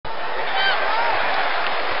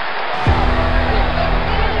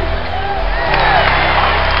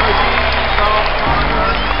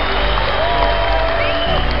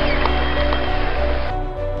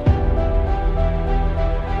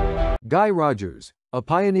Guy Rodgers, a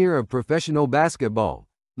pioneer of professional basketball,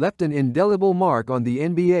 left an indelible mark on the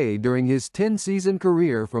NBA during his 10-season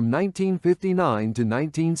career from 1959 to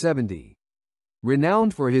 1970.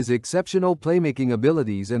 Renowned for his exceptional playmaking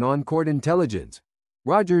abilities and on-court intelligence,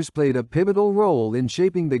 Rodgers played a pivotal role in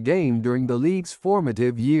shaping the game during the league's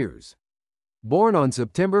formative years. Born on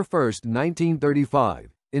September 1,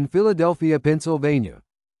 1935, in Philadelphia, Pennsylvania,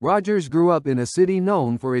 Rodgers grew up in a city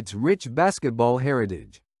known for its rich basketball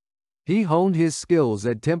heritage. He honed his skills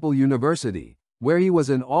at Temple University, where he was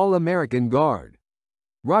an All-American guard.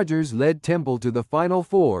 Rodgers led Temple to the Final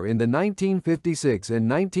Four in the 1956 and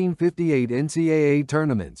 1958 NCAA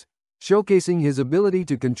tournaments, showcasing his ability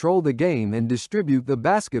to control the game and distribute the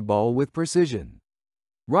basketball with precision.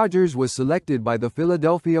 Rodgers was selected by the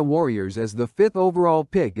Philadelphia Warriors as the 5th overall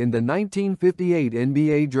pick in the 1958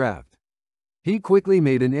 NBA draft. He quickly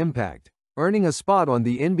made an impact, earning a spot on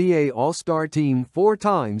the NBA All-Star team 4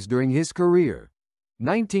 times during his career: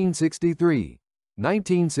 1963,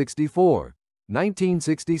 1964,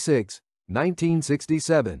 1966,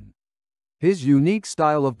 1967. His unique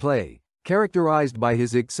style of play, characterized by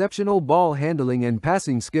his exceptional ball handling and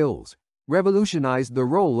passing skills, revolutionized the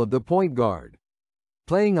role of the point guard.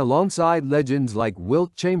 Playing alongside legends like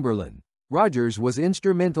Wilt Chamberlain, Rodgers was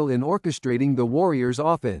instrumental in orchestrating the Warriors'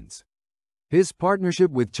 offense. His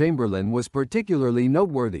partnership with Chamberlain was particularly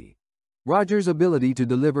noteworthy. Rodgers' ability to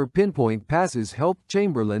deliver pinpoint passes helped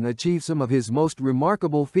Chamberlain achieve some of his most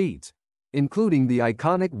remarkable feats, including the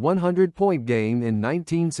iconic 100-point game in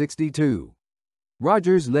 1962.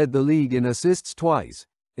 Rodgers led the league in assists twice,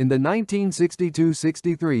 in the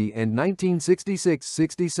 1962-63 and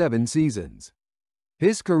 1966-67 seasons.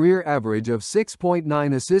 His career average of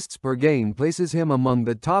 6.9 assists per game places him among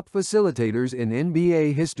the top facilitators in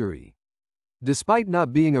NBA history. Despite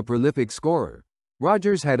not being a prolific scorer,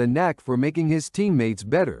 Rodgers had a knack for making his teammates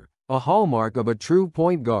better, a hallmark of a true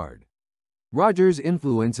point guard. Rodgers'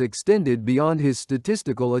 influence extended beyond his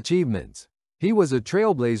statistical achievements. He was a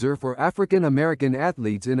trailblazer for African American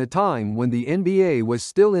athletes in a time when the NBA was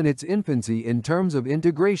still in its infancy in terms of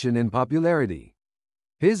integration and popularity.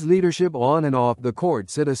 His leadership on and off the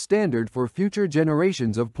court set a standard for future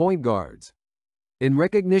generations of point guards. In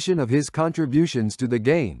recognition of his contributions to the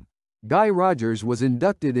game, Guy Rodgers was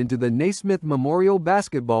inducted into the Naismith Memorial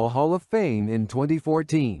Basketball Hall of Fame in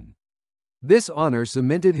 2014. This honor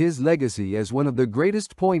cemented his legacy as one of the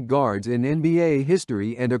greatest point guards in NBA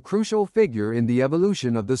history and a crucial figure in the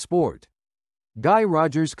evolution of the sport. Guy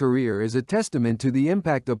Rodgers' career is a testament to the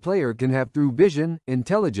impact a player can have through vision,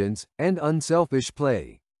 intelligence, and unselfish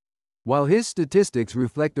play. While his statistics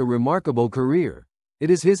reflect a remarkable career, it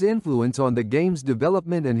is his influence on the game's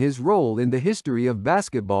development and his role in the history of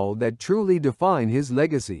basketball that truly define his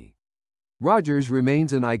legacy. Rodgers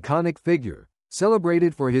remains an iconic figure,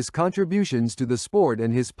 celebrated for his contributions to the sport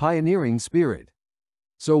and his pioneering spirit.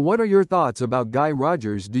 So what are your thoughts about Guy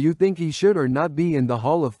Rodgers? Do you think he should or not be in the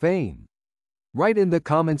Hall of Fame? Write in the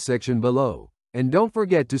comments section below, and don't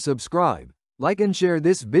forget to subscribe, like and share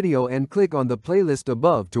this video and click on the playlist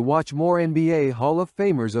above to watch more NBA Hall of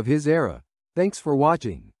Famers of his era. Thanks for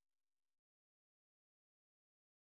watching.